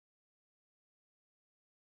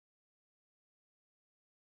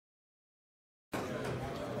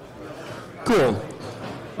Cool.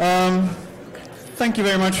 Thank you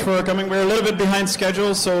very much for coming. We're a little bit behind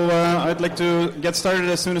schedule, so I'd like to get started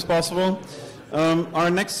as soon as possible. Our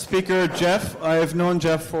next speaker, Jeff, I've known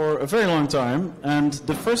Jeff for a very long time, and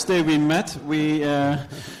the first day we met, we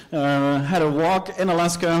had a walk in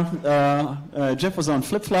Alaska. Jeff was on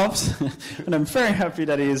flip-flops, and I'm very happy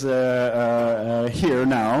that he's here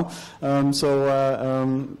now.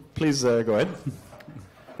 Please go ahead.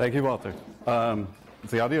 Thank you, Walter. Is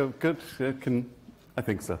the audio good? I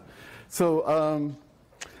think so. So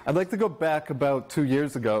I'd like to go back about 2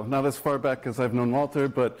 years ago, not as far back as I've known Walter,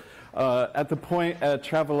 but at the point at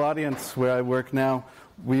Travel Audience where I work now,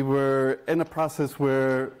 we were in a process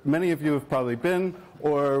where many of you have probably been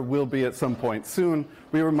or will be at some point soon.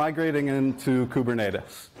 We were migrating into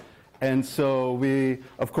Kubernetes. And so we,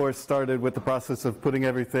 of course, started with the process of putting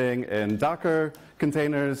everything in Docker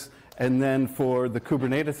containers. And then for the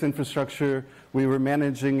Kubernetes infrastructure, we were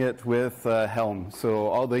managing it with Helm. So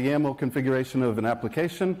all the YAML configuration of an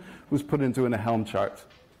application was put into a Helm chart.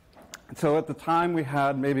 So at the time, we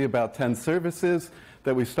had maybe about 10 services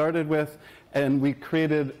that we started with, and we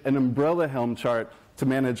created an umbrella Helm chart to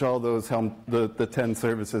manage all those the 10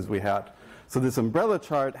 services we had. So this umbrella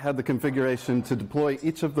chart had the configuration to deploy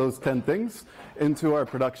each of those 10 things into our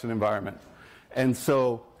production environment. And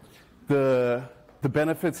so the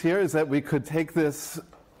benefits here is that we could take this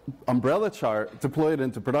umbrella chart, deploy it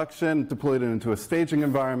into production, deploy it into a staging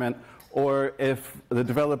environment, or if the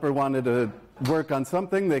developer wanted to work on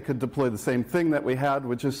something, they could deploy the same thing that we had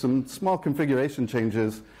with just some small configuration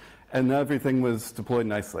changes, and everything was deployed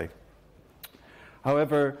nicely.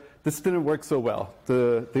 However, this didn't work so well.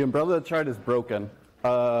 The umbrella chart is broken.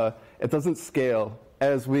 It doesn't scale.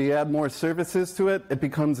 As we add more services to it, it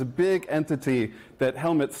becomes a big entity that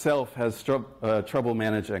Helm itself has trouble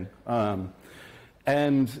managing.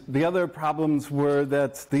 And the other problems were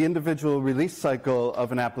that the individual release cycle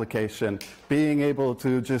of an application, being able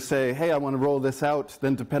to just say, hey, I want to roll this out,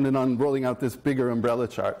 then dependent on rolling out this bigger umbrella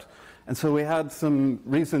chart. And so we had some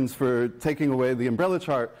reasons for taking away the umbrella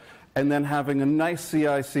chart and then having a nice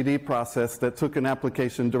CI/CD process that took an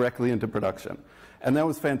application directly into production. And that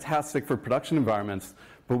was fantastic for production environments,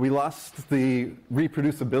 but we lost the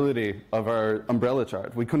reproducibility of our umbrella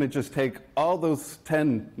chart. We couldn't just take all those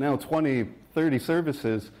 10, now 20, 30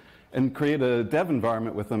 services and create a dev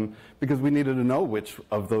environment with them, because we needed to know which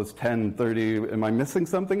of those 10, 30, am I missing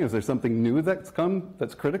something? Is there something new that's come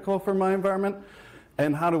that's critical for my environment?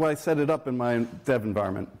 And how do I set it up in my dev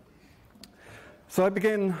environment? So I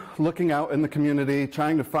began looking out in the community,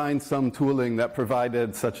 trying to find some tooling that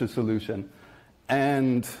provided such a solution.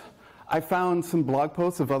 And I found some blog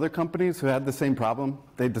posts of other companies who had the same problem.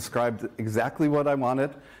 They described exactly what I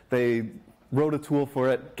wanted. They wrote a tool for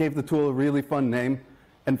it, gave the tool a really fun name,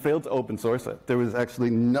 and failed to open source it. There was actually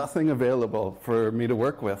nothing available for me to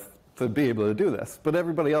work with to be able to do this. But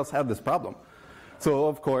everybody else had this problem. So,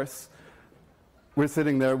 of course, we're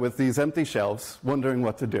sitting there with these empty shelves, wondering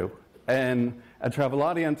what to do. And at Travel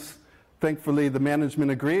Audience, thankfully, the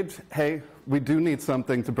management agreed, hey, we do need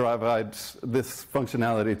something to provide this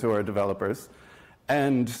functionality to our developers.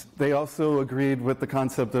 And they also agreed with the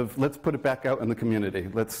concept of, let's put it back out in the community.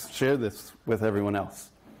 Let's share this with everyone else.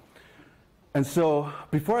 And so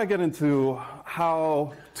before I get into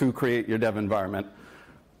how to create your dev environment,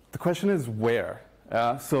 the question is where?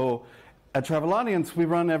 So at Travel Audience, we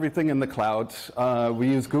run everything in the cloud. We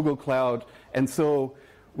use Google Cloud. And so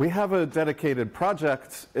we have a dedicated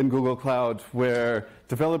project in Google Cloud where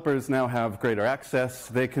developers now have greater access.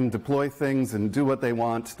 They can deploy things and do what they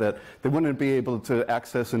want that they wouldn't be able to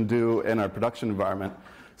access and do in our production environment.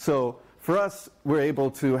 So for us, we're able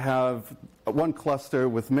to have one cluster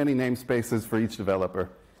with many namespaces for each developer.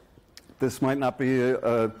 This might not be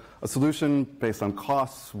a solution based on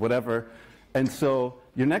costs, whatever. And so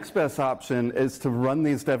your next best option is to run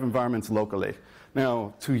these dev environments locally.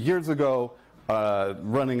 Now, 2 years ago,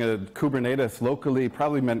 running a Kubernetes locally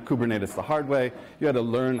probably meant Kubernetes the hard way. You had to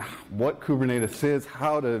learn what Kubernetes is,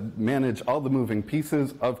 how to manage all the moving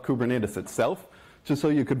pieces of Kubernetes itself, just so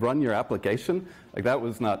you could run your application. Like, that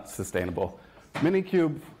was not sustainable.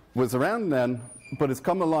 Minikube was around then, but it's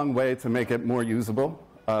come a long way to make it more usable.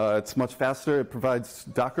 It's much faster. It provides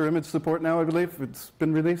Docker image support now, I believe. It's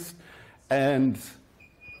been released. And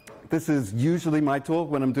this is usually my tool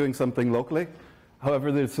when I'm doing something locally.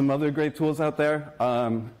 However, there's some other great tools out there.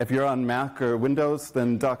 If you're on Mac or Windows,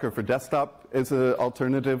 then Docker for Desktop is an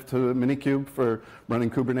alternative to Minikube for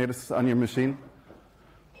running Kubernetes on your machine.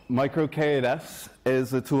 MicroKS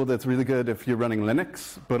is a tool that's really good if you're running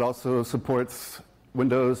Linux, but also supports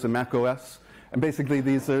Windows and Mac OS. And basically,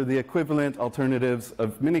 these are the equivalent alternatives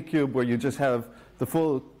of Minikube, where you just have the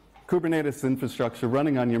full Kubernetes infrastructure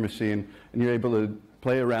running on your machine, and you're able to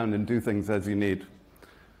play around and do things as you need.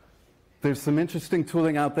 There's some interesting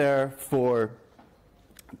tooling out there for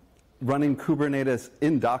running Kubernetes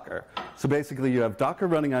in Docker. So basically, you have Docker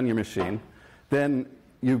running on your machine, then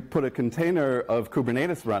you put a container of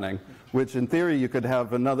Kubernetes running, which in theory you could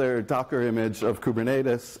have another Docker image of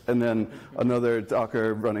Kubernetes and then another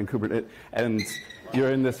Docker running Kubernetes. And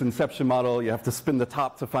you're in this inception model. You have to spin the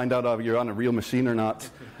top to find out if you're on a real machine or not.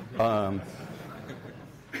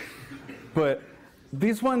 But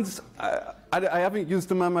these ones, I haven't used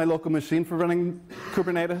them on my local machine for running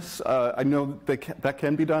Kubernetes. I know that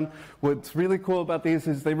can be done. What's really cool about these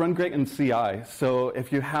is they run great in CI. So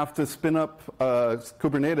if you have to spin up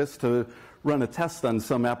Kubernetes to run a test on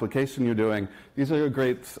some application you're doing, these are a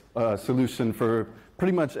great solution for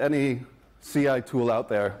pretty much any CI tool out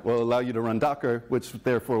there. Will allow you to run Docker, which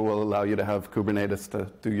therefore will allow you to have Kubernetes to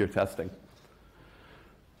do your testing.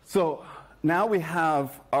 So now we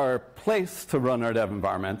have our place to run our dev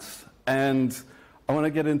environments, and I want to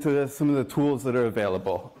get into some of the tools that are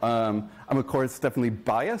available. I'm, of course, definitely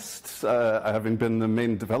biased, having been the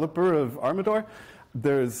main developer of Armador.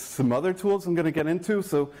 There's some other tools I'm going to get into,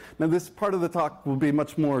 so now this part of the talk will be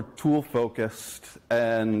much more tool-focused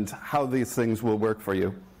and how these things will work for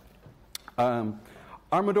you.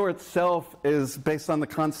 Armador itself is based on the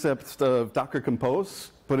concept of Docker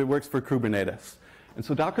Compose, but it works for Kubernetes. And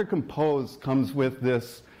so Docker Compose comes with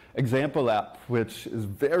this example app, which is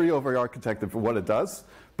very over-architected for what it does,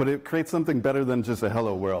 but it creates something better than just a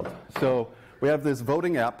hello world. So we have this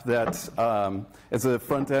voting app that as a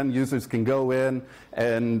front end, users can go in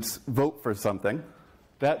and vote for something.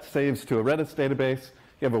 That saves to a Redis database.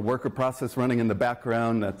 You have a worker process running in the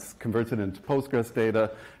background that's converted into Postgres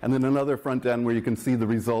data, and then another front end where you can see the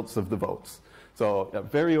results of the votes. So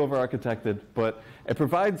very over-architected, but it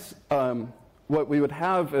provides what we would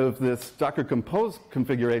have of this Docker Compose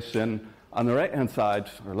configuration on the right-hand side,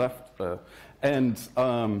 or left,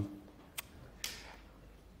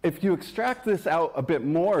 if you extract this out a bit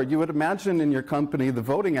more, you would imagine in your company the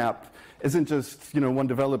voting app isn't just one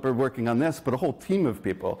developer working on this, but a whole team of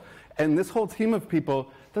people. And this whole team of people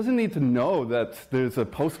doesn't need to know that there's a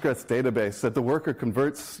Postgres database, that the worker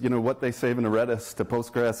converts what they save in a Redis to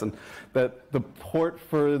Postgres, and that the port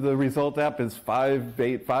for the result app is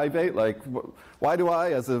 5858. Like, why do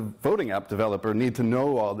I, as a voting app developer, need to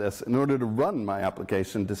know all this in order to run my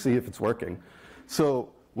application to see if it's working? So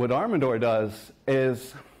what Armador does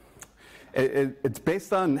is it's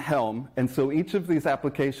based on Helm, and so each of these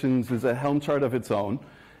applications is a Helm chart of its own,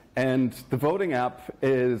 and the voting app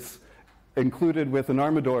is included with an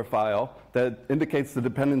Armador file that indicates the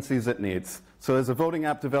dependencies it needs. So as a voting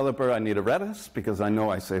app developer, I need a Redis, because I know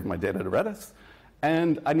I save my data to Redis,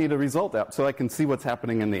 and I need a result app so I can see what's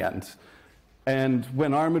happening in the end. And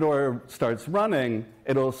when Armador starts running,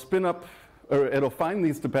 it'll spin up, or it'll find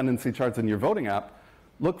these dependency charts in your voting app,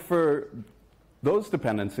 look for those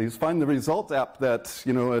dependencies, find the result app that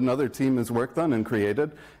another team has worked on and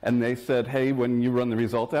created, and they said, hey, when you run the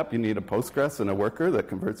result app, you need a Postgres and a worker that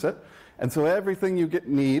converts it. And so everything you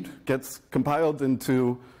need gets compiled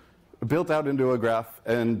built out into a graph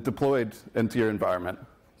and deployed into your environment.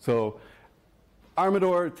 So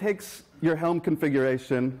Armador takes your Helm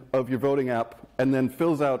configuration of your voting app and then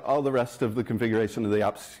fills out all the rest of the configuration of the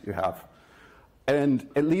apps you have. And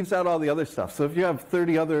it leaves out all the other stuff. So if you have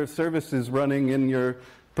 30 other services running in your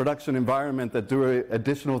production environment that do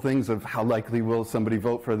additional things of how likely will somebody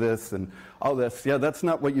vote for this and all this, yeah, that's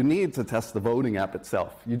not what you need to test the voting app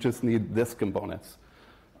itself. You just need this components.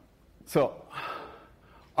 So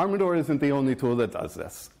Armador isn't the only tool that does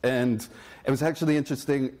this. And it was actually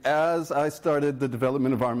interesting. As I started the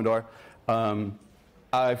development of Armador,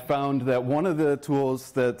 I found that one of the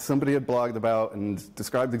tools that somebody had blogged about and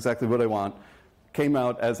described exactly what I want came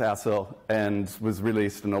out as Acyl and was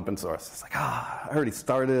released in open source. It's like, I already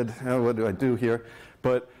started. What do I do here?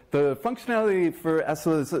 But the functionality for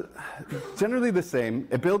Acyl is generally the same.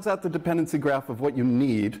 It builds out the dependency graph of what you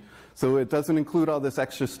need, so it doesn't include all this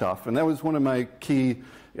extra stuff. And that was one of my key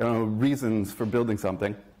reasons for building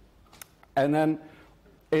something. And then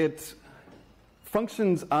it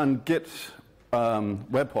functions on Git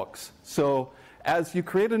webhooks. So as you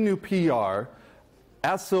create a new PR,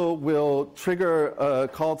 Acyl will trigger a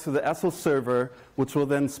call to the Acyl server, which will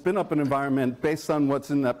then spin up an environment based on what's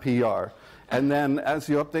in that PR. And then as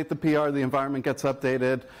you update the PR, the environment gets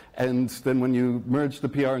updated. And then when you merge the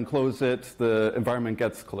PR and close it, the environment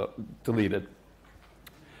gets deleted.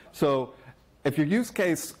 So if your use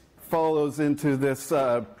case follows into this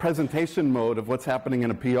presentation mode of what's happening in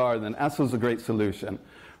a PR, then Acyl's a great solution.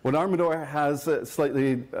 What Armador has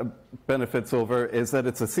slightly benefits over is that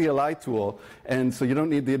it's a CLI tool, and so you don't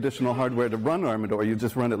need the additional hardware to run Armador. You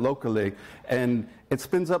just run it locally, and it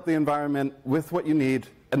spins up the environment with what you need,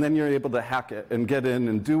 and then you're able to hack it and get in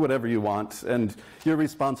and do whatever you want, and you're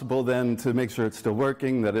responsible then to make sure it's still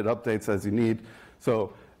working, that it updates as you need.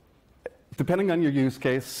 So depending on your use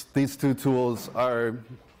case, these two tools are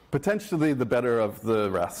potentially the better of the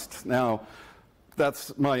rest. Now,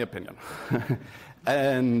 that's my opinion.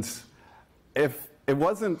 And if it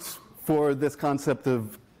wasn't for this concept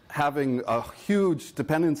of having a huge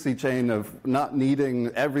dependency chain of not needing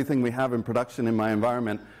everything we have in production in my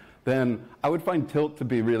environment, then I would find Tilt to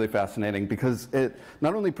be really fascinating, because it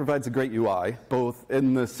not only provides a great UI, both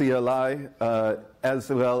in the CLI as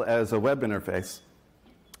well as a web interface.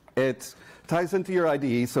 It ties into your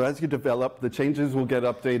IDE, so as you develop, the changes will get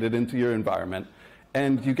updated into your environment.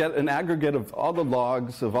 And you get an aggregate of all the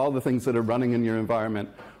logs of all the things that are running in your environment.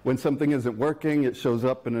 When something isn't working, it shows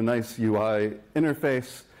up in a nice UI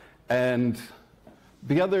interface. And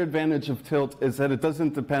the other advantage of Tilt is that it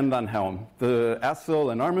doesn't depend on Helm. The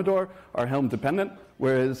Acyl and Armador are Helm dependent,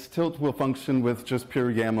 whereas Tilt will function with just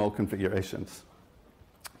pure YAML configurations.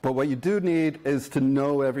 But what you do need is to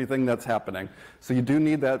know everything that's happening. So you do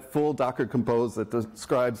need that full Docker compose that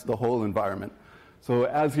describes the whole environment. So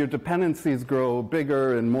as your dependencies grow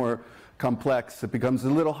bigger and more complex, it becomes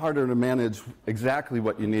a little harder to manage exactly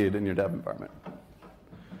what you need in your dev environment.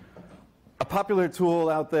 A popular tool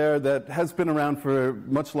out there that has been around for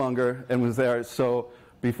much longer and was there so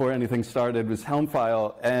before anything started was Helm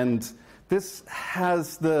file. And this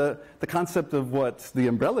has the concept of what the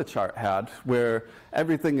umbrella chart had, where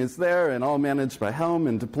everything is there and all managed by Helm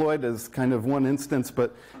and deployed as kind of one instance,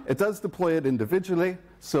 but it does deploy it individually,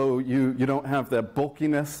 so you don't have that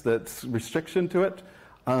bulkiness, that's restriction to it.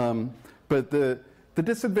 But the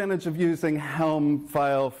disadvantage of using Helm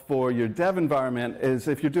file for your dev environment is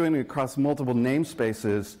if you're doing it across multiple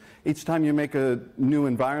namespaces, each time you make a new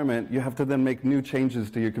environment, you have to then make new changes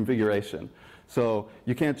to your configuration. So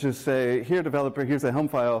you can't just say, here, developer, here's a Helm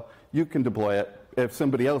file, you can deploy it, if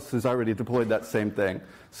somebody else has already deployed that same thing.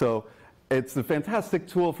 So it's a fantastic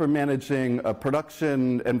tool for managing a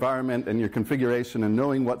production environment and your configuration and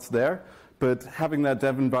knowing what's there, but having that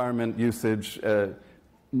dev environment usage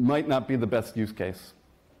might not be the best use case.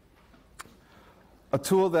 A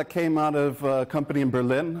tool that came out of a company in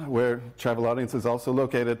Berlin, where Travel Audience is also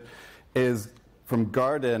located, is from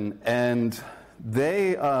Garden, and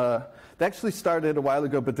they actually started a while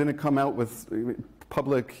ago, but didn't come out with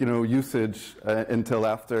public, usage until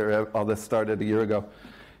after all this started a year ago.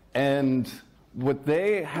 And what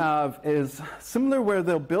they have is similar, where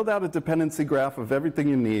they'll build out a dependency graph of everything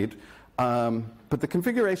you need, but the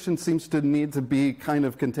configuration seems to need to be kind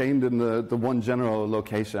of contained in the one general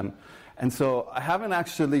location. And so I haven't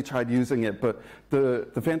actually tried using it, but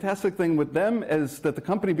the fantastic thing with them is that the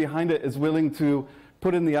company behind it is willing to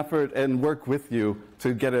put in the effort and work with you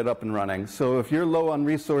to get it up and running. So if you're low on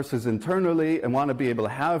resources internally and want to be able to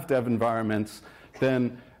have dev environments,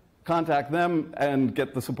 then contact them and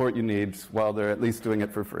get the support you need while they're at least doing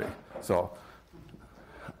it for free. So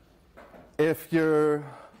if you're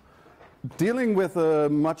dealing with a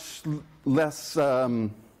much less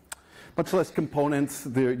components,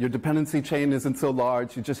 your dependency chain isn't so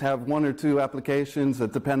large, you just have one or two applications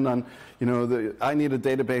that depend on, I need a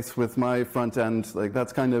database with my front end, like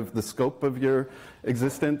that's kind of the scope of your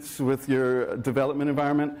existence with your development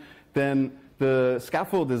environment, then the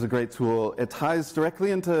Scaffold is a great tool. It ties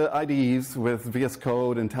directly into IDEs with VS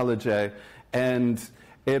Code and IntelliJ, and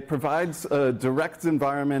it provides a direct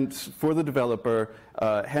environment for the developer,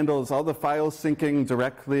 handles all the file syncing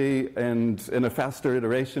directly and in a faster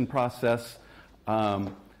iteration process.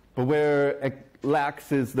 But where it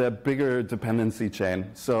lacks is the bigger dependency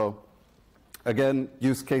chain. So again,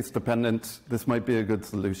 use case dependent, this might be a good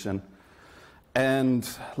solution. And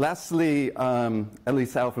lastly, at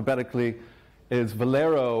least alphabetically, is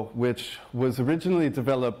Valero, which was originally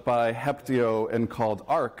developed by Heptio and called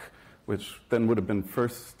Arc, which then would have been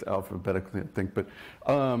first alphabetically, I think. But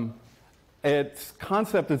its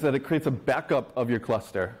concept is that it creates a backup of your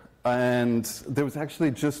cluster. And there was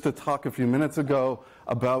actually just a talk a few minutes ago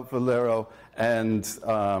about Valero, and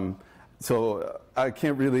so I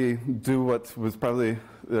can't really do what was probably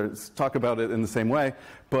talk about it in the same way.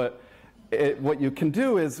 But what you can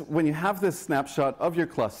do is, when you have this snapshot of your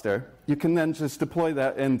cluster, you can then just deploy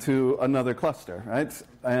that into another cluster, right?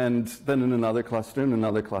 And then in another cluster and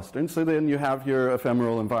another cluster. And so then you have your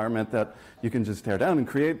ephemeral environment that you can just tear down and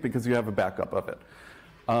create because you have a backup of it.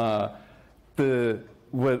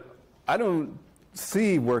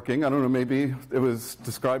 see working. I don't know, maybe it was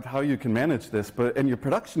described how you can manage this, but in your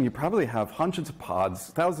production, you probably have hundreds of pods,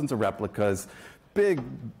 thousands of replicas, big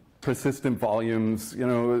persistent volumes,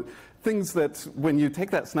 things that when you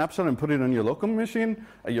take that snapshot and put it on your local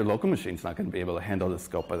machine's not going to be able to handle the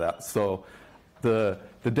scope of that. So the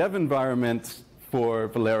dev environment for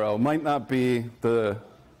Velero might not be the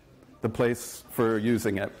place for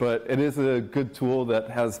using it, but it is a good tool that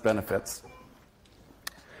has benefits.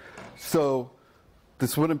 So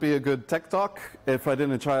this wouldn't be a good tech talk if I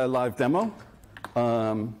didn't try a live demo.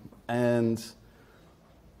 And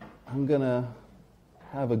I'm going to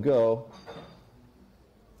have a go.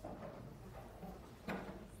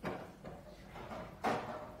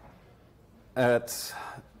 At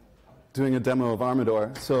doing a demo of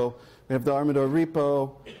Armador. So we have the Armador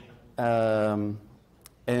repo,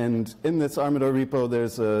 and in this Armador repo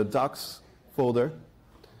there's a docs folder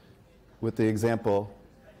with the example.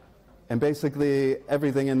 And basically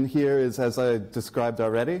everything in here is as I described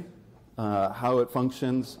already, how it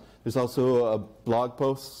functions. There's also a blog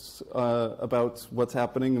post about what's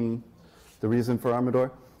happening and the reason for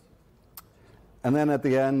Armador. And then at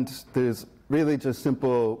the end, there's really just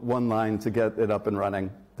simple one line to get it up and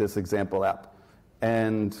running, this example app.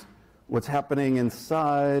 And what's happening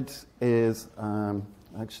inside is,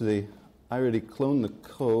 actually, I already cloned the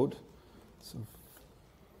code. So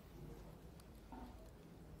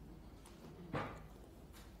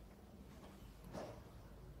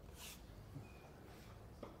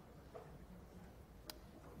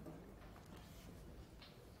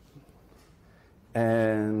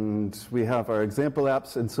and we have our example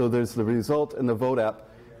apps, and so there's the result and the vote app,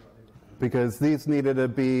 because these needed to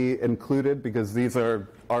be included because these are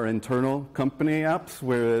our internal company apps,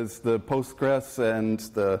 whereas the Postgres and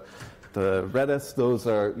the Redis, those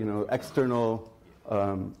are external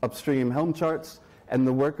upstream Helm charts, and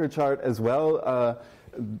the worker chart as well.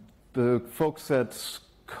 The folks at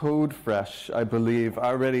CodeFresh, I believe,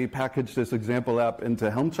 already packaged this example app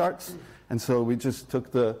into Helm charts, and so we just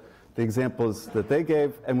took the examples that they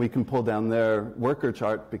gave, and we can pull down their worker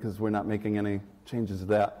chart because we're not making any changes to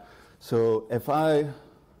that. So if I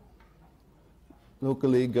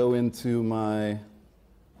locally go into my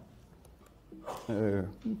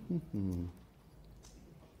I'm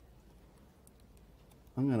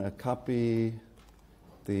going to copy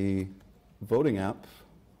the voting app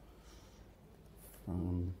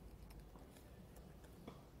from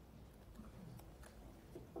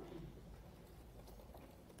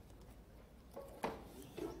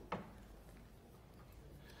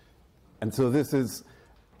and so this is,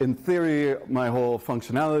 in theory, my whole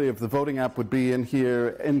functionality of the voting app would be in here,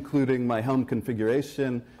 including my Helm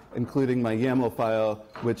configuration, including my YAML file,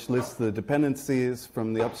 which lists the dependencies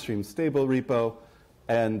from the upstream stable repo,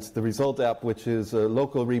 and the result app, which is a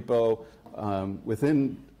local repo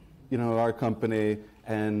within our company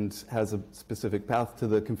and has a specific path to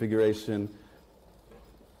the configuration.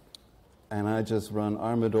 And I just run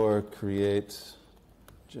Armador create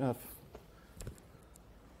Jeff.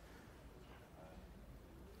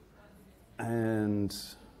 And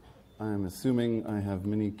I'm assuming I have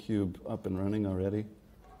Minikube up and running already.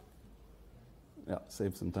 Yeah,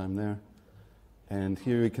 save some time there. And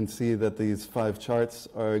here you can see that these 5 charts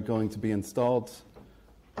are going to be installed.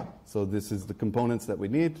 So this is the components that we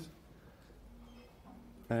need.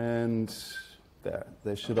 And there,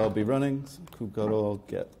 they should all be running. So kubectl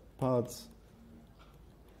get pods.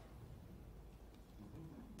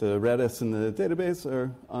 The Redis and the database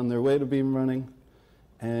are on their way to being running.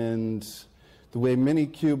 And the way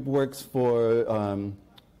Minikube works for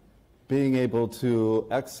being able to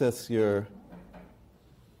access your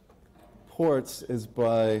ports is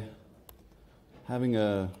by having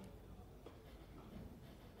a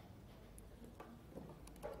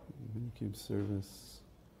Minikube service.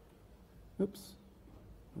 Oops,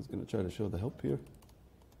 I was going to try to show the help here.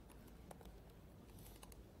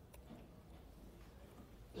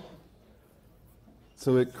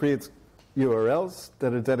 So it creates URLs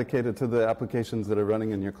that are dedicated to the applications that are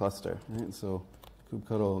running in your cluster. Right? So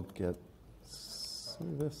kubectl get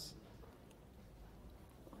service.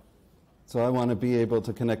 So I want to be able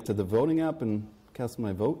to connect to the voting app and cast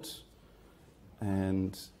my vote.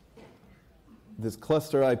 And this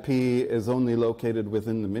cluster IP is only located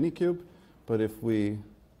within the Minikube, but if we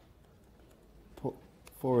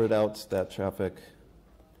forward out that traffic,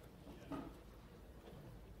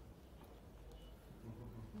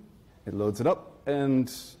 it loads it up, and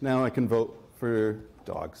now I can vote for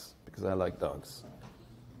dogs, because I like dogs.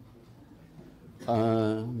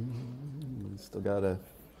 Still gotta...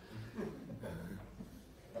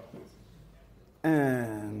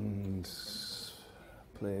 And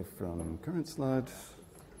play from current slide.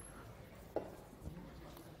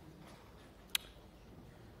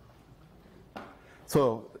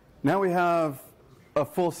 So now we have a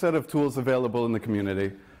full set of tools available in the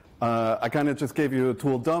community. I kind of just gave you a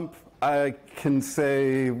tool dump. I can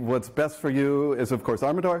say what's best for you is, of course,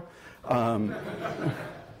 Armador.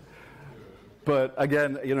 But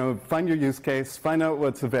again, find your use case, find out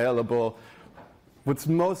what's available. What's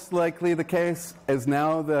most likely the case is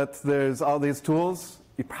now that there's all these tools,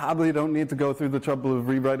 you probably don't need to go through the trouble of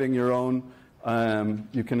rewriting your own.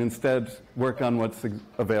 You can instead work on what's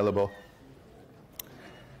available.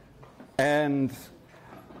 And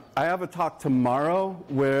I have a talk tomorrow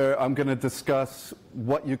where I'm going to discuss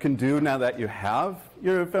what you can do now that you have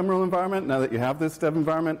your ephemeral environment, now that you have this dev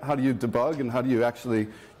environment. How do you debug and how do you actually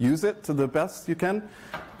use it to the best you can?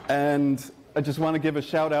 And I just want to give a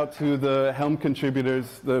shout out to the Helm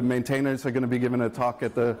contributors. The maintainers are going to be giving a talk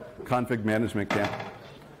at the config management camp.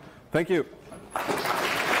 Thank you.